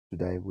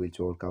Today we'll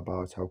talk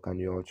about how can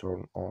you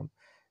turn on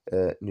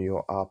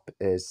new app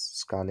is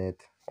scanned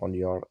on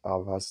your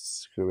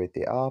Avast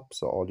security app.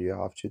 So all you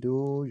have to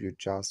do, you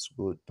just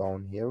go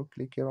down here,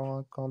 click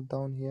your account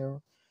down here.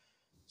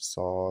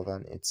 So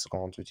then it's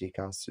going to take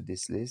us to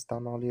this list,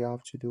 and all you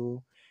have to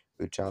do,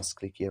 you just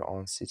click here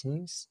on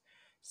settings.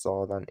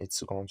 So then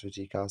it's going to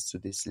take us to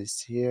this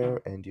list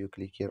here, and you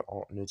click here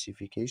on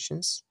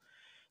notifications.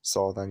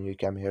 So then you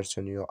come here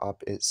to new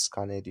app is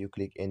scanned, you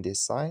click in this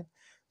side.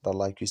 Then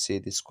like you see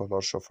this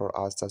color show for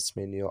us, that's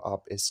mean your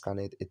app is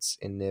scanned, it's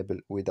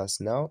enabled with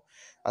us now.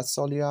 That's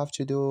all you have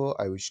to do.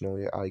 I wish know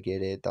you I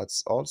get it.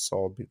 That's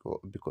also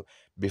because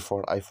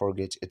before I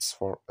forget, it's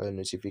for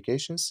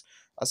notifications.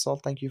 That's all.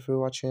 Thank you for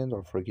watching.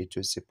 Don't forget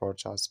to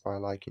support us by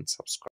liking, subscribe.